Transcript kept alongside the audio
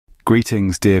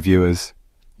Greetings, dear viewers.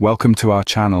 Welcome to our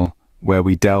channel, where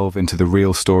we delve into the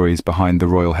real stories behind the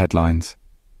royal headlines.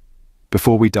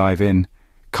 Before we dive in,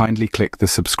 kindly click the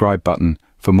subscribe button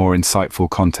for more insightful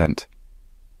content.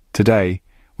 Today,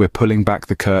 we're pulling back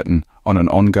the curtain on an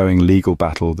ongoing legal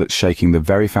battle that's shaking the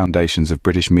very foundations of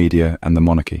British media and the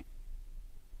monarchy.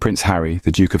 Prince Harry,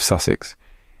 the Duke of Sussex,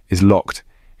 is locked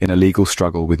in a legal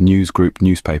struggle with news group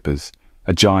newspapers,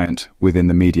 a giant within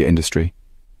the media industry.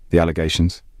 The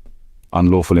allegations: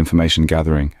 unlawful information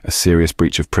gathering, a serious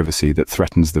breach of privacy that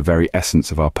threatens the very essence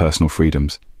of our personal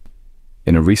freedoms.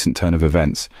 In a recent turn of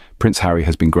events, Prince Harry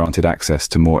has been granted access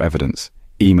to more evidence,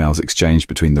 emails exchanged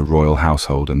between the royal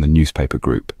household and the newspaper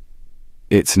group.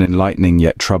 It's an enlightening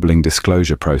yet troubling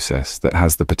disclosure process that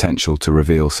has the potential to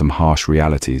reveal some harsh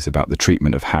realities about the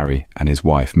treatment of Harry and his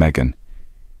wife Meghan.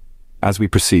 As we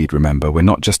proceed, remember, we're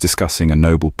not just discussing a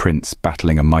noble prince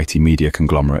battling a mighty media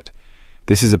conglomerate.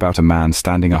 This is about a man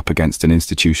standing up against an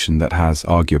institution that has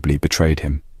arguably betrayed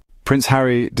him. Prince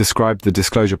Harry described the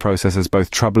disclosure process as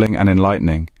both troubling and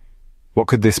enlightening. What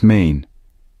could this mean?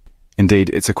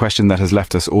 Indeed, it's a question that has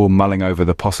left us all mulling over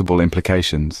the possible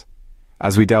implications.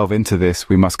 As we delve into this,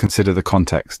 we must consider the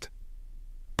context.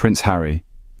 Prince Harry,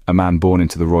 a man born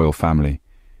into the royal family,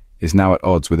 is now at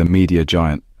odds with a media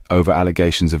giant over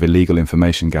allegations of illegal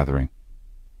information gathering.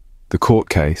 The court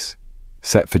case,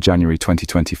 set for January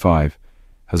 2025,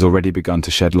 has already begun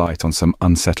to shed light on some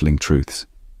unsettling truths.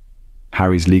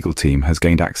 Harry's legal team has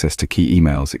gained access to key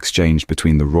emails exchanged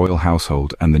between the royal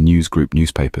household and the news group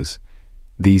newspapers.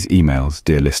 These emails,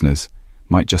 dear listeners,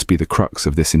 might just be the crux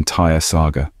of this entire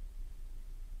saga.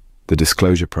 The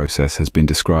disclosure process has been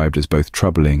described as both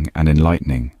troubling and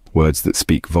enlightening, words that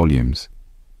speak volumes.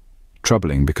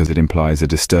 Troubling because it implies a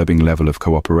disturbing level of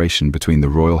cooperation between the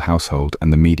royal household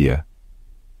and the media.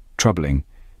 Troubling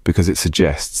because it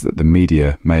suggests that the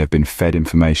media may have been fed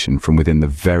information from within the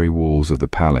very walls of the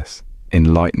palace.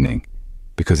 Enlightening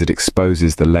because it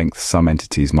exposes the lengths some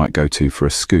entities might go to for a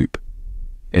scoop.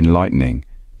 Enlightening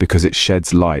because it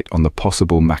sheds light on the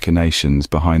possible machinations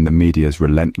behind the media's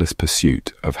relentless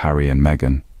pursuit of Harry and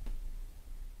Meghan.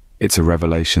 It's a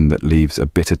revelation that leaves a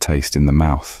bitter taste in the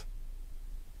mouth.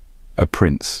 A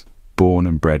prince, born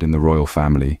and bred in the royal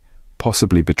family,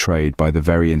 possibly betrayed by the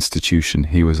very institution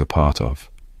he was a part of.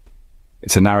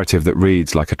 It's a narrative that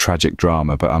reads like a tragic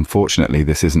drama, but unfortunately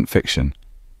this isn't fiction.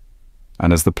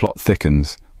 And as the plot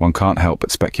thickens, one can't help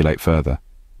but speculate further.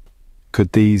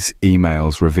 Could these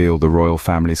emails reveal the royal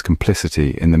family's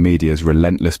complicity in the media's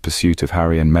relentless pursuit of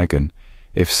Harry and Meghan?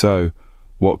 If so,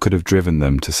 what could have driven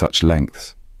them to such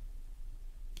lengths?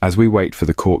 As we wait for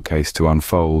the court case to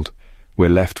unfold, we're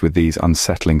left with these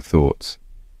unsettling thoughts.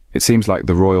 It seems like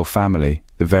the royal family,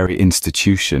 the very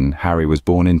institution Harry was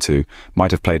born into,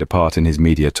 might have played a part in his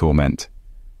media torment.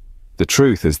 The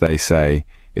truth, as they say,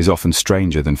 is often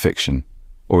stranger than fiction,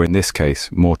 or in this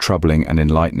case, more troubling and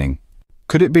enlightening.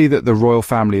 Could it be that the royal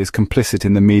family is complicit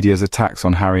in the media's attacks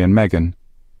on Harry and Meghan?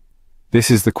 This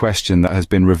is the question that has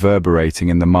been reverberating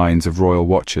in the minds of royal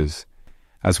watchers,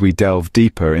 as we delve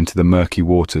deeper into the murky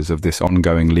waters of this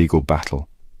ongoing legal battle.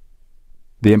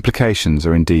 The implications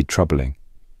are indeed troubling.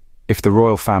 If the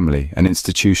royal family, an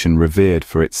institution revered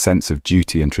for its sense of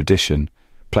duty and tradition,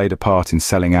 played a part in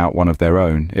selling out one of their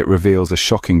own, it reveals a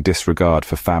shocking disregard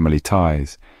for family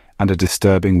ties and a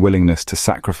disturbing willingness to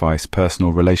sacrifice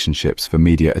personal relationships for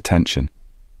media attention.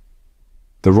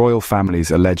 The royal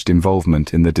family's alleged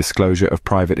involvement in the disclosure of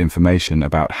private information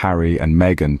about Harry and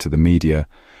Meghan to the media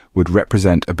would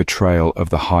represent a betrayal of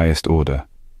the highest order.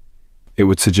 It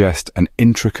would suggest an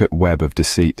intricate web of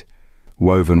deceit,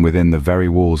 woven within the very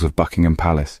walls of Buckingham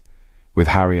Palace, with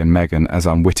Harry and Meghan as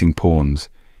unwitting pawns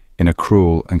in a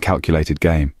cruel and calculated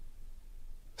game.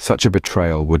 Such a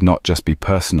betrayal would not just be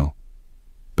personal,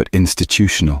 but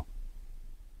institutional.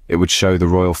 It would show the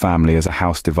royal family as a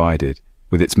house divided,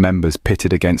 with its members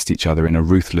pitted against each other in a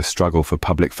ruthless struggle for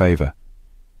public favour.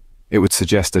 It would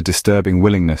suggest a disturbing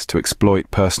willingness to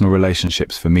exploit personal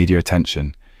relationships for media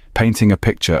attention, painting a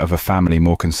picture of a family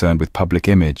more concerned with public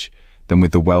image than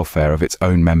with the welfare of its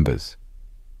own members.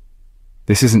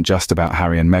 This isn't just about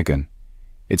Harry and Meghan.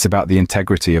 It's about the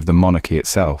integrity of the monarchy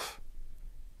itself.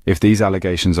 If these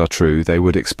allegations are true, they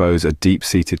would expose a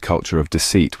deep-seated culture of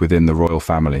deceit within the royal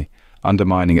family,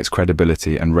 undermining its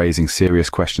credibility and raising serious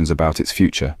questions about its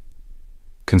future.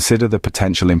 Consider the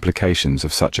potential implications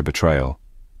of such a betrayal.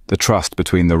 The trust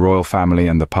between the royal family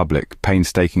and the public,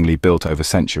 painstakingly built over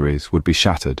centuries, would be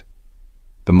shattered.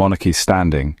 The monarchy's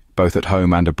standing, both at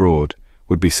home and abroad,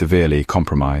 would be severely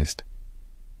compromised.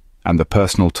 And the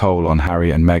personal toll on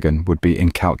Harry and Meghan would be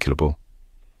incalculable.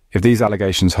 If these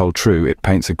allegations hold true, it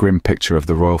paints a grim picture of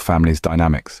the royal family's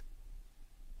dynamics.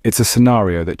 It's a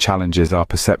scenario that challenges our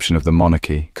perception of the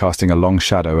monarchy, casting a long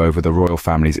shadow over the royal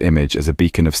family's image as a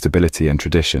beacon of stability and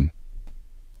tradition.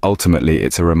 Ultimately,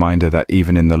 it's a reminder that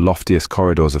even in the loftiest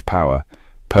corridors of power,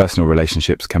 personal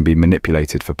relationships can be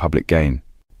manipulated for public gain.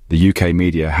 The UK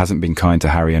media hasn't been kind to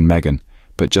Harry and Meghan,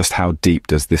 but just how deep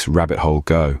does this rabbit hole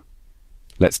go?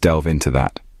 Let's delve into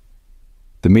that.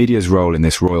 The media's role in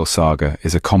this royal saga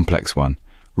is a complex one,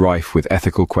 rife with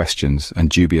ethical questions and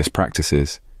dubious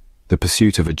practices. The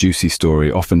pursuit of a juicy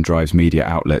story often drives media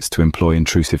outlets to employ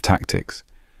intrusive tactics,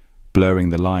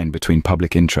 blurring the line between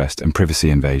public interest and privacy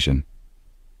invasion.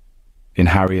 In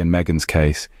Harry and Meghan's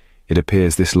case, it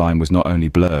appears this line was not only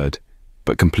blurred,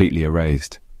 but completely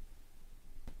erased.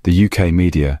 The UK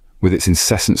media, with its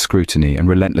incessant scrutiny and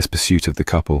relentless pursuit of the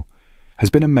couple, has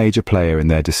been a major player in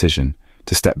their decision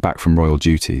to step back from royal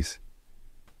duties.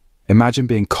 Imagine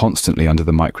being constantly under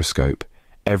the microscope,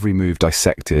 every move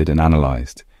dissected and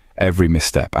analysed, every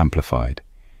misstep amplified.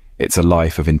 It's a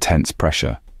life of intense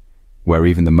pressure, where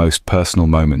even the most personal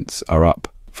moments are up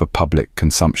for public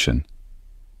consumption.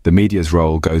 The media's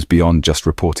role goes beyond just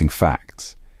reporting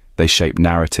facts. They shape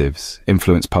narratives,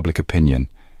 influence public opinion,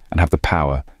 and have the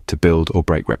power to build or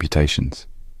break reputations.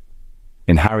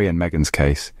 In Harry and Meghan's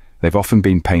case, they've often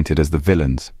been painted as the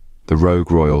villains, the rogue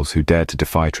royals who dared to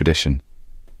defy tradition.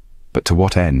 But to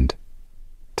what end?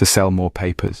 To sell more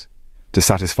papers? To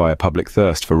satisfy a public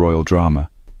thirst for royal drama?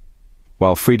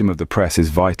 While freedom of the press is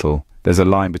vital, there's a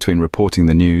line between reporting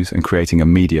the news and creating a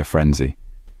media frenzy.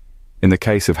 In the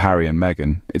case of Harry and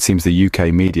Meghan, it seems the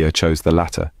UK media chose the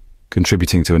latter,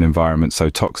 contributing to an environment so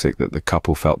toxic that the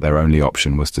couple felt their only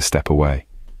option was to step away.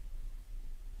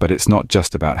 But it's not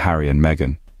just about Harry and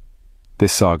Meghan.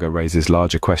 This saga raises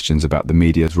larger questions about the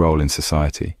media's role in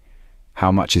society.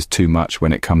 How much is too much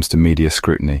when it comes to media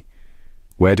scrutiny?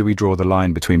 Where do we draw the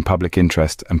line between public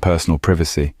interest and personal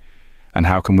privacy? And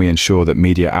how can we ensure that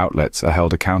media outlets are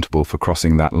held accountable for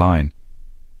crossing that line?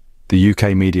 The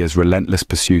UK media's relentless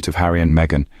pursuit of Harry and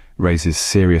Meghan raises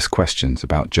serious questions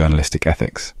about journalistic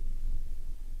ethics.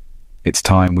 It's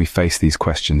time we face these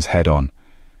questions head-on,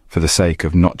 for the sake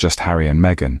of not just Harry and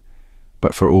Meghan,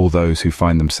 but for all those who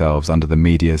find themselves under the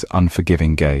media's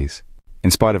unforgiving gaze. In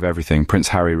spite of everything, Prince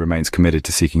Harry remains committed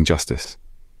to seeking justice.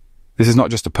 This is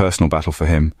not just a personal battle for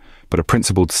him, but a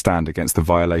principled stand against the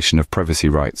violation of privacy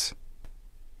rights.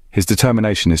 His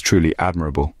determination is truly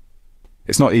admirable.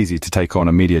 It's not easy to take on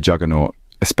a media juggernaut,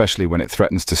 especially when it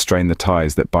threatens to strain the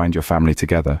ties that bind your family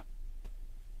together.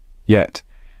 Yet,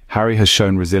 Harry has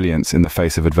shown resilience in the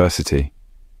face of adversity.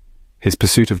 His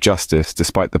pursuit of justice,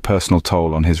 despite the personal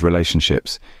toll on his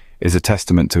relationships, is a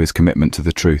testament to his commitment to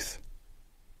the truth.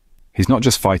 He's not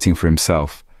just fighting for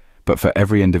himself, but for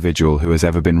every individual who has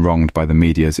ever been wronged by the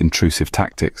media's intrusive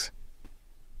tactics.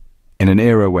 In an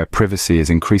era where privacy is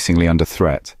increasingly under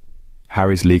threat,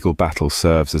 Harry's legal battle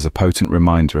serves as a potent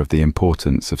reminder of the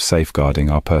importance of safeguarding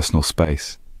our personal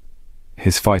space.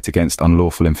 His fight against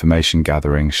unlawful information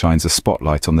gathering shines a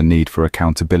spotlight on the need for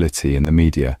accountability in the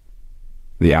media.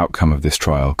 The outcome of this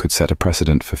trial could set a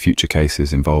precedent for future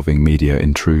cases involving media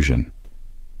intrusion.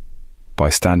 By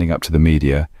standing up to the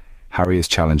media, Harry is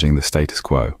challenging the status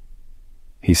quo.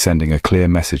 He's sending a clear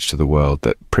message to the world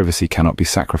that privacy cannot be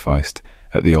sacrificed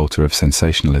at the altar of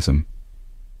sensationalism.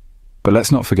 But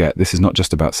let's not forget, this is not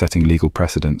just about setting legal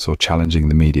precedents or challenging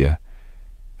the media.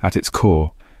 At its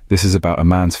core, this is about a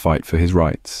man's fight for his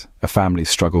rights, a family's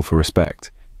struggle for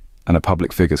respect, and a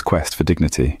public figure's quest for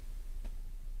dignity.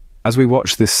 As we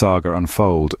watch this saga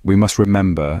unfold, we must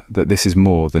remember that this is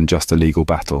more than just a legal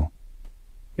battle.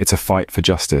 It's a fight for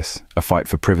justice, a fight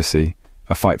for privacy,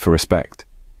 a fight for respect.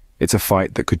 It's a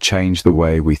fight that could change the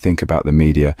way we think about the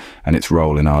media and its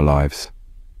role in our lives.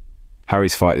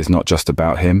 Harry's fight is not just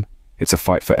about him, it's a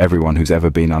fight for everyone who's ever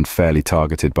been unfairly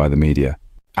targeted by the media.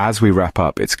 As we wrap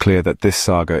up, it's clear that this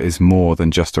saga is more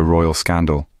than just a royal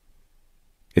scandal.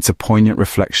 It's a poignant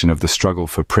reflection of the struggle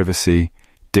for privacy,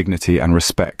 dignity and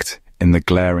respect in the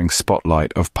glaring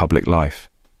spotlight of public life.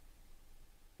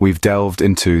 We've delved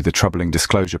into the troubling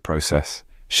disclosure process,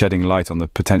 shedding light on the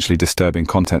potentially disturbing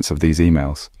contents of these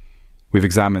emails. We've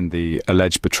examined the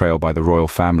alleged betrayal by the royal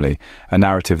family, a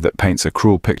narrative that paints a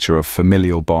cruel picture of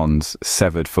familial bonds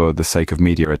severed for the sake of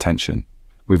media attention.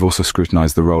 We've also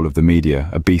scrutinized the role of the media,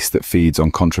 a beast that feeds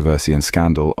on controversy and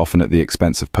scandal, often at the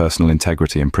expense of personal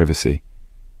integrity and privacy.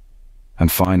 And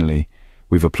finally,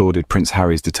 we've applauded Prince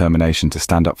Harry's determination to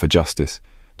stand up for justice,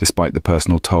 despite the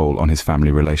personal toll on his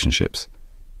family relationships.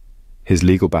 His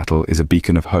legal battle is a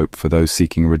beacon of hope for those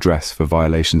seeking redress for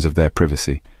violations of their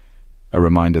privacy, a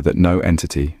reminder that no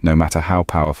entity, no matter how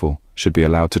powerful, should be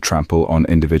allowed to trample on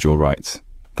individual rights.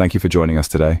 Thank you for joining us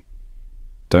today.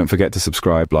 Don't forget to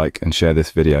subscribe, like, and share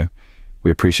this video.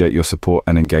 We appreciate your support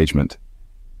and engagement.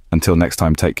 Until next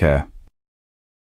time, take care.